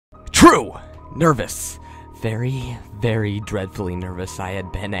True! Nervous. Very, very dreadfully nervous I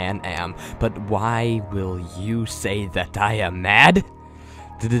had been and am, but why will you say that I am mad?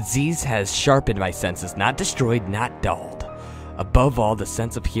 The disease has sharpened my senses, not destroyed, not dulled. Above all, the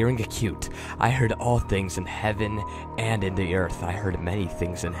sense of hearing acute. I heard all things in heaven and in the earth. I heard many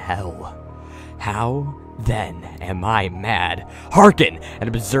things in hell. How, then, am I mad? Hearken, and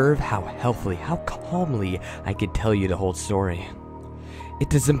observe how healthily, how calmly I can tell you the whole story.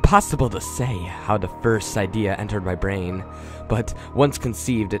 It is impossible to say how the first idea entered my brain, but once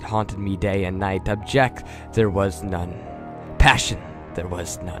conceived it haunted me day and night. Object there was none. Passion there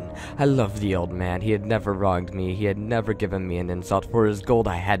was none. I loved the old man. He had never wronged me. He had never given me an insult. For his gold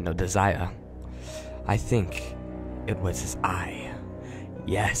I had no desire. I think it was his eye.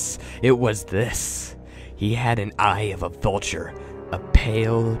 Yes, it was this. He had an eye of a vulture, a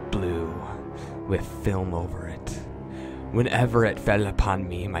pale blue, with film over it. Whenever it fell upon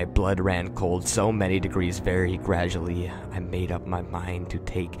me, my blood ran cold so many degrees very gradually. I made up my mind to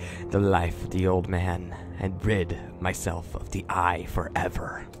take the life of the old man and rid myself of the eye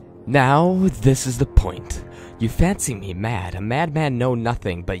forever. Now, this is the point. You fancy me mad. A madman know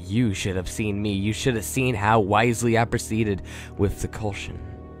nothing, but you should have seen me. You should have seen how wisely I proceeded with the caution,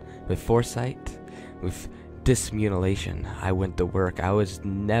 with foresight, with dissimulation. I went to work. I was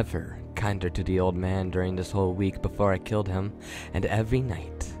never kinder to the old man during this whole week before I killed him, and every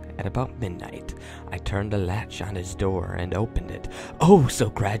night, at about midnight, I turned the latch on his door and opened it, oh so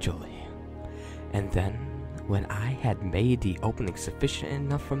gradually. And then, when I had made the opening sufficient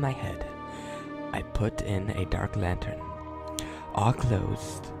enough for my head, I put in a dark lantern, all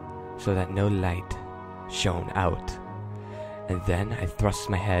closed, so that no light shone out. And then I thrust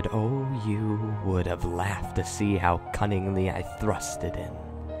my head. Oh, you would have laughed to see how cunningly I thrust it in.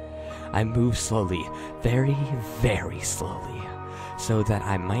 I moved slowly, very, very slowly, so that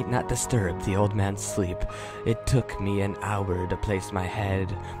I might not disturb the old man's sleep. It took me an hour to place my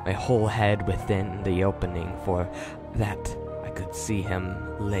whole head within the opening, for that I could see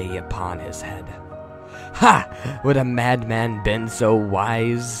him lay upon his head. Ha! Would a madman been so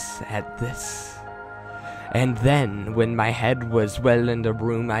wise at this? And then, when my head was well in the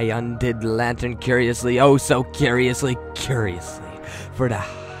room, I undid the lantern curiously, oh so curiously, for the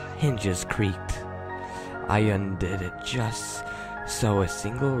hinges creaked. I undid it just so a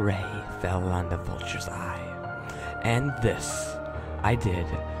single ray fell on the vulture's eye. And this I did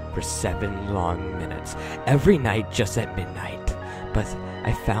for 7 long minutes, every night just at midnight. But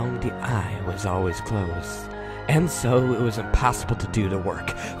I found the eye was always closed, and so it was impossible to do the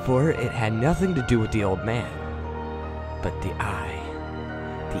work, for it had nothing to do with the old man, but the eye,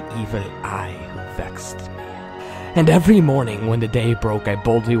 the evil eye who vexed me. And every morning when the day broke, I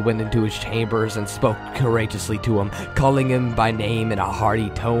boldly went into his chambers and spoke courageously to him, calling him by name in a hearty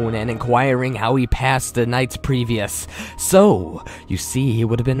tone and inquiring how he passed the nights previous. So, you see, he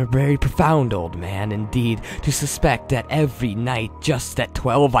would have been a very profound old man indeed to suspect that every night just at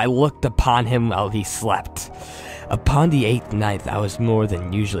 12 I looked upon him while he slept. Upon the 8th night I was more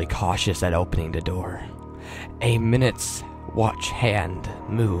than usually cautious at opening the door. A minute's watch hand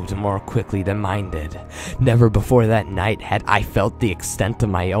moved more quickly than mine did. Never before that night had I felt the extent of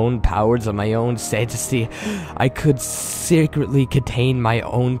my own powers, of my own sagacity. I could secretly contain my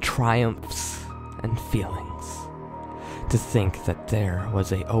own triumphs and feelings. To think that there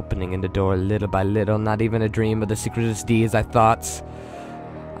was a opening in the door little by little, not even a dream of the secretest deeds I thought.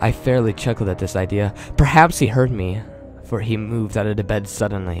 I fairly chuckled at this idea. Perhaps he heard me, for he moved out of the bed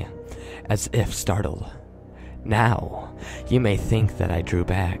suddenly, as if startled. Now, you may think that I drew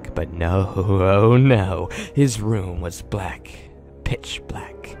back, but no, oh no, his room was black, pitch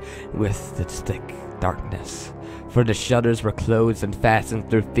black, with its thick darkness, for the shutters were closed and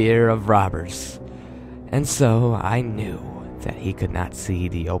fastened through fear of robbers. And so I knew that he could not see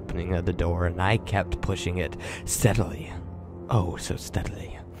the opening of the door, and I kept pushing it steadily, oh so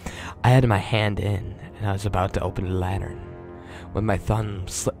steadily. I had my hand in, and I was about to open the lantern, when my thumb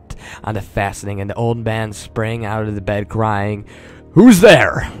slipped on the fastening, and the old man sprang out of the bed crying, "Who's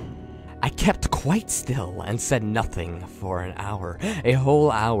there?" I kept quite still and said nothing for an hour. A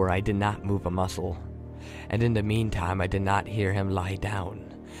whole hour I did not move a muscle, and in the meantime I did not hear him lie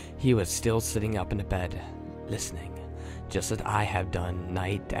down. He was still sitting up in the bed, listening, just as I have done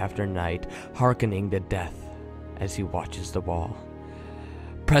night after night, hearkening to death as he watches the wall.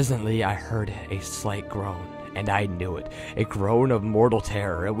 Presently I heard a slight groan, and I knew it. A groan of mortal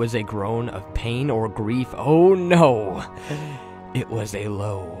terror. It was a groan of pain or grief. Oh no! It was a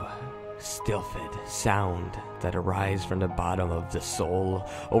low, stilted sound that arose from the bottom of the soul,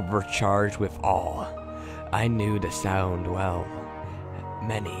 overcharged with awe. I knew the sound well.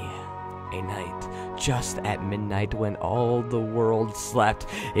 Many, a night, just at midnight when all the world slept,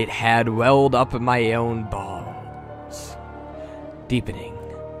 it had welled up in my own balls, deepening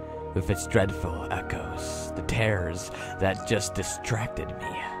with its dreadful echoes, the terrors that just distracted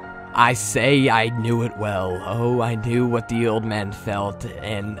me. I say I knew it well. Oh, I knew what the old man felt,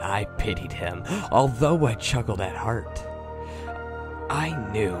 and I pitied him, although I chuckled at heart. I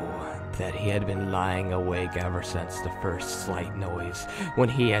knew that he had been lying awake ever since the first slight noise. When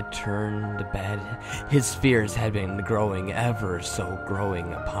he had turned to bed, his fears had been growing, ever so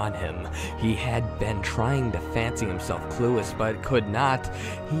growing upon him. He had been trying to fancy himself clueless, but could not.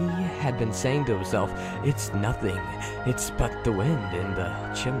 He had been saying to himself, "It's nothing. It's but the wind in the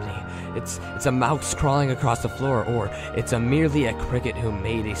chimney. It's a mouse crawling across the floor, or it's merely a cricket who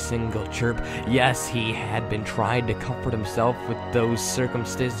made a single chirp." Yes, he had been trying to comfort himself with those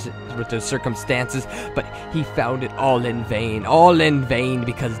circumstances, but he found it all in vain,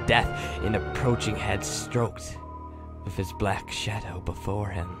 because death in approaching had stroked with his black shadow before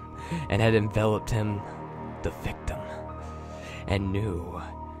him, and had enveloped him, the victim, and knew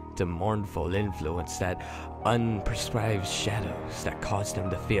the mournful influence that unprescribed shadows that caused him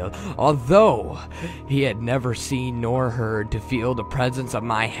to feel, although he had never seen nor heard, to feel the presence of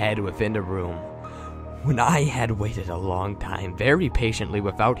my head within the room. When I had waited a long time, very patiently,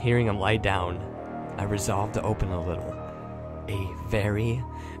 without hearing him lie down, I resolved to open a very,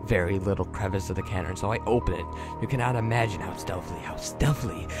 very little crevice of the cavern. So I opened it. You cannot imagine how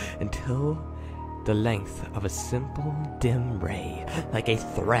stealthily, until the length of a simple dim ray, like a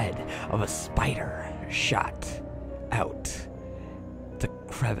thread of a spider, shot out the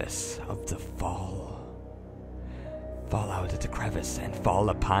crevice of the fall out of the crevice and fall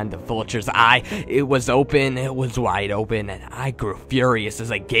upon the vulture's eye. It was open, it was wide open, and I grew furious as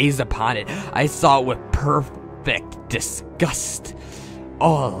I gazed upon it. I saw it with perfect disgust.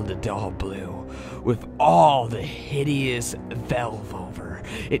 All the dull blue, with all the hideous velvet over.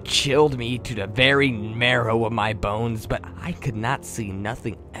 It chilled me to the very marrow of my bones, but I could not see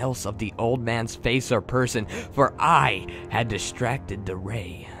nothing else of the old man's face or person, for I had retracted the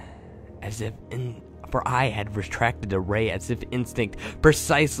ray as if instinct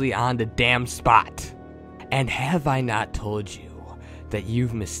precisely on the damn spot. And have I not told you that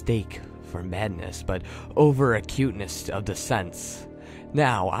you've mistake for madness, but over acuteness of the sense?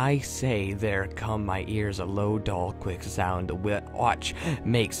 Now I say there come my ears a low, dull, quick sound, which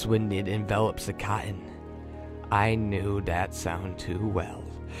makes when it envelops the cotton. I knew that sound too well.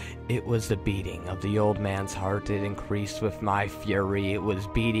 It was the beating of the old man's heart. It increased with my fury. It was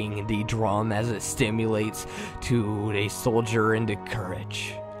beating the drum as it stimulates to a soldier into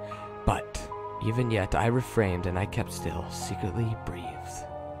courage. But even yet I refrained, and I kept still, secretly breathed.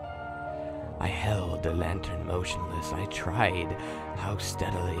 I held the lantern motionless. I tried how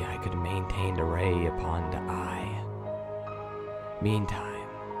steadily I could maintain the ray upon the eye. Meantime,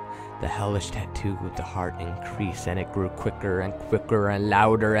 the hellish tattoo of the heart increased, and it grew quicker and quicker and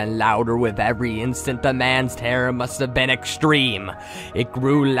louder with every instant. The man's terror must have been extreme. It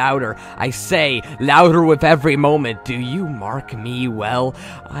grew louder, I say, louder with every moment. Do you mark me well?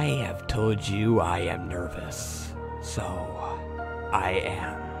 I have told you I am nervous. So, I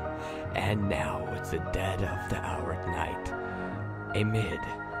am. And now it's the dead of the hour at night. Amid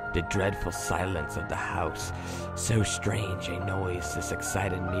the dreadful silence of the house, so strange a noise this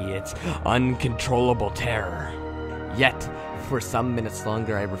excited me, its uncontrollable terror. Yet, for some minutes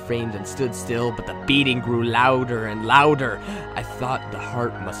longer I refrained and stood still, but the beating grew louder and louder. I thought the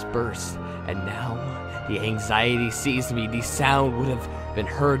heart must burst, and now the anxiety seized me. The sound would have been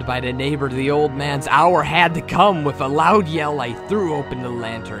heard by the neighbor. The old man's hour had to come. With a loud yell, I threw open the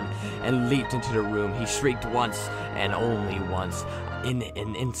lantern and leaped into the room. He shrieked once, and only once. In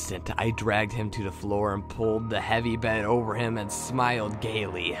an instant, I dragged him to the floor and pulled the heavy bed over him and smiled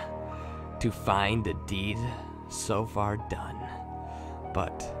gaily to find the deed so far done.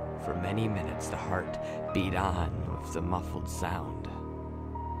 But for many minutes the heart beat on with the muffled sound.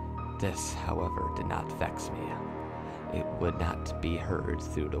 This, however, did not vex me. It would not be heard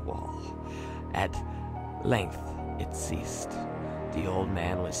through the wall. At length it ceased. The old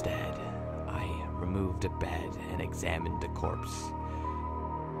man was dead. I removed the bed and examined the corpse.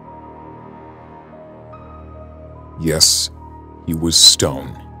 Yes, he was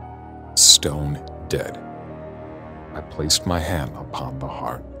stone dead. I placed my hand upon the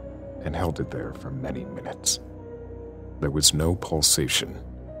heart and held it there for many minutes. There was no pulsation.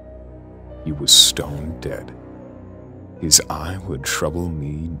 He was stone dead. His eye would trouble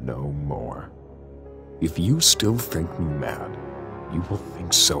me no more. If you still think me mad, you will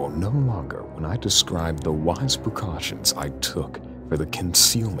think so no longer when I describe the wise precautions I took for the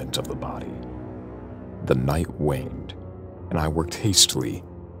concealment of the body. The night waned, and I worked hastily,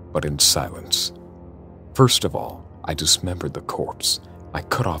 but in silence. First of all, I dismembered the corpse. I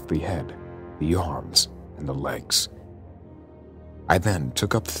cut off the head, the arms, and the legs. I then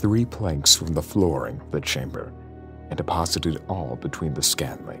took up 3 planks from the flooring of the chamber and deposited all between the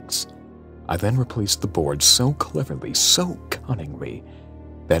scanlings. I then replaced the boards so cleverly, so cunningly,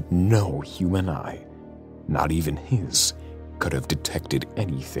 that no human eye, not even his, could have detected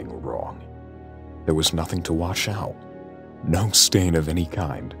anything wrong. There was nothing to wash out, no stain of any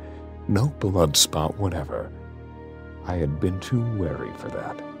kind, no blood spot whatever. I had been too wary for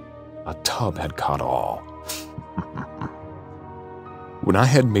that. A tub had caught all. When I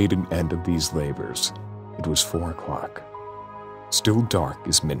had made an end of these labors, it was 4 o'clock, still dark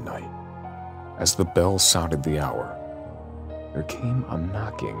as midnight. As the bell sounded the hour, there came a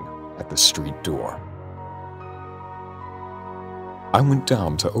knocking at the street door. I went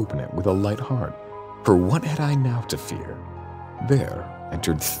down to open it with a light heart, for what had I now to fear? There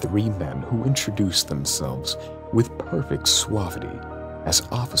entered 3 men who introduced themselves with perfect suavity as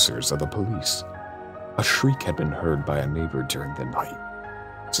officers of the police. A shriek had been heard by a neighbor during the night.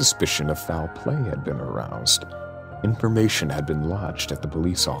 Suspicion of foul play had been aroused. Information had been lodged at the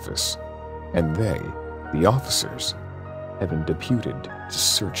police office, and they, the officers, had been deputed to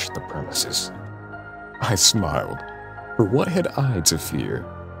search the premises. I smiled, for what had I to fear?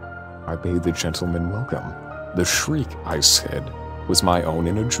 I bade the gentleman welcome. The shriek, I said, was my own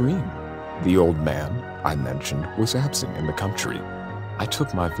in a dream. The old man, I mentioned, was absent in the country. I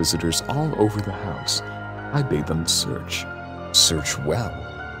took my visitors all over the house. I bade them search well.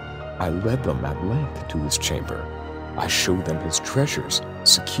 I led them at length to his chamber. I showed them his treasures,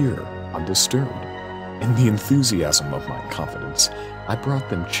 secure, undisturbed. In the enthusiasm of my confidence, I brought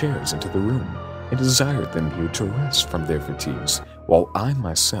them chairs into the room and desired them here to rest from their fatigues, while I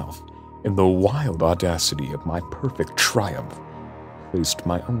myself, in the wild audacity of my perfect triumph, placed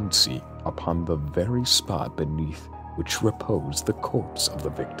my own seat upon the very spot beneath which reposed the corpse of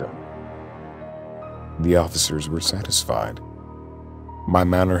the victim. The officers were satisfied. My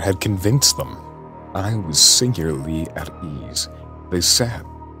manner had convinced them. I was singularly at ease. They sat,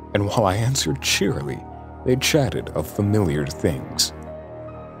 and while I answered cheerily, they chatted of familiar things.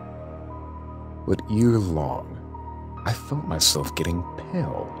 But ere long, I felt myself getting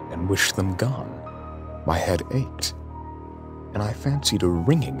pale and wished them gone. My head ached, and I fancied a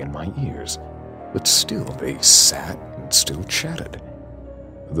ringing in my ears, but still they sat and still chatted.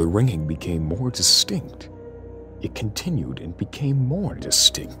 The ringing became more distinct. It continued and became more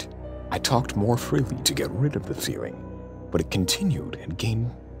distinct. I talked more freely to get rid of the feeling, but it continued and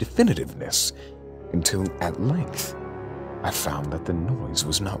gained definitiveness until at length I found that the noise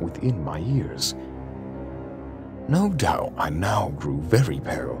was not within my ears. No doubt I now grew very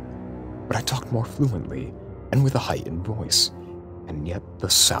pale, but I talked more fluently and with a heightened voice, and yet the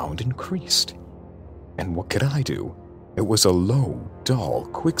sound increased. And what could I do? It was a low, dull,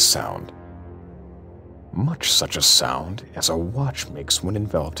 quick sound. Much such a sound as a watch makes when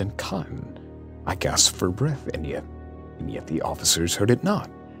enveloped in cotton. I gasped for breath, and yet the officers heard it not.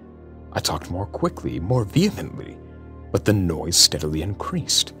 I talked more quickly, more vehemently, but the noise steadily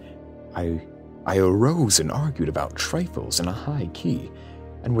increased. I arose and argued about trifles in a high key,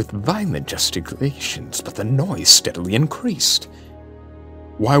 and with violent gesticulations, but the noise steadily increased.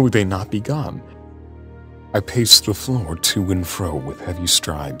 Why would they not be gone? I paced the floor to and fro with heavy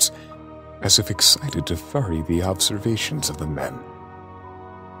strides, as if excited to flurry the observations of the men.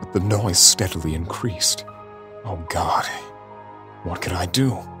 But the noise steadily increased. Oh God, what could I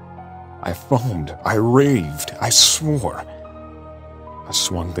do? I foamed, I raved, I swore. I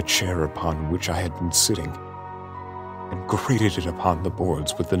swung the chair upon which I had been sitting and grated it upon the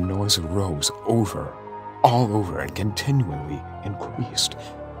boards, but the noise arose all over, and continually increased.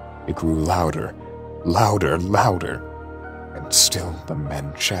 It grew louder, louder, louder. And still the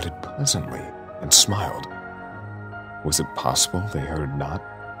men chatted pleasantly and smiled. Was it possible they heard not?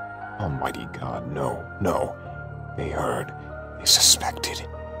 Almighty God, no. They heard, they suspected,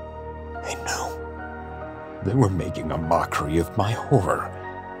 they knew. They were making a mockery of my horror.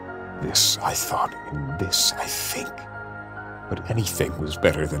 This I thought, and this I think. But anything was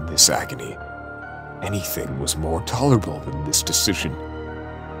better than this agony. Anything was more tolerable than this decision.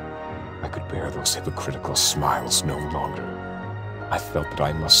 I could bear those hypocritical smiles no longer. I felt that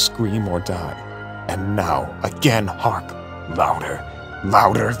I must scream or die. And now, again, hark! Louder,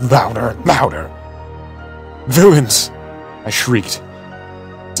 louder, louder, louder! Villains! I shrieked.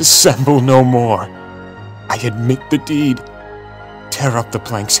 Dissemble no more. I admit the deed. Tear up the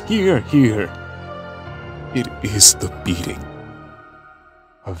planks here. It is the beating.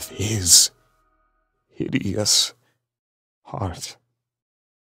 of his hideous heart.